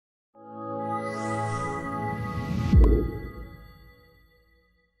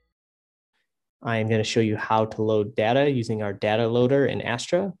I'm going to show you how to load data using our data loader in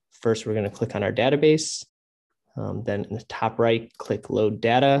Astra. First, we're going to click on our database. Then in the top right, click load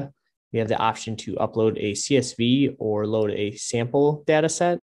data. We have the option to upload a CSV or load a sample data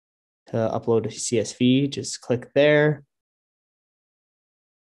set. To upload a CSV, just click there.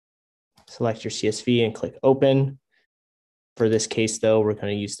 Select your CSV and click open. For this case, though, we're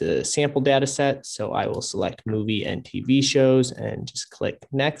going to use the sample data set. So I will select movie and TV shows and just click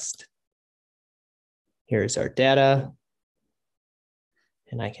next. Here's our data.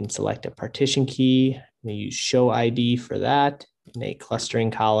 And I can select a partition key. I'm going to use show ID for that. In a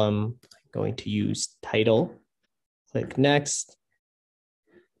clustering column, I'm going to use title. Click next.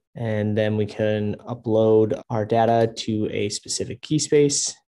 And then we can upload our data to a specific key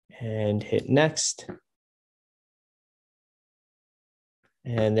space and hit next.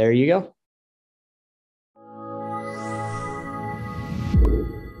 And there you go.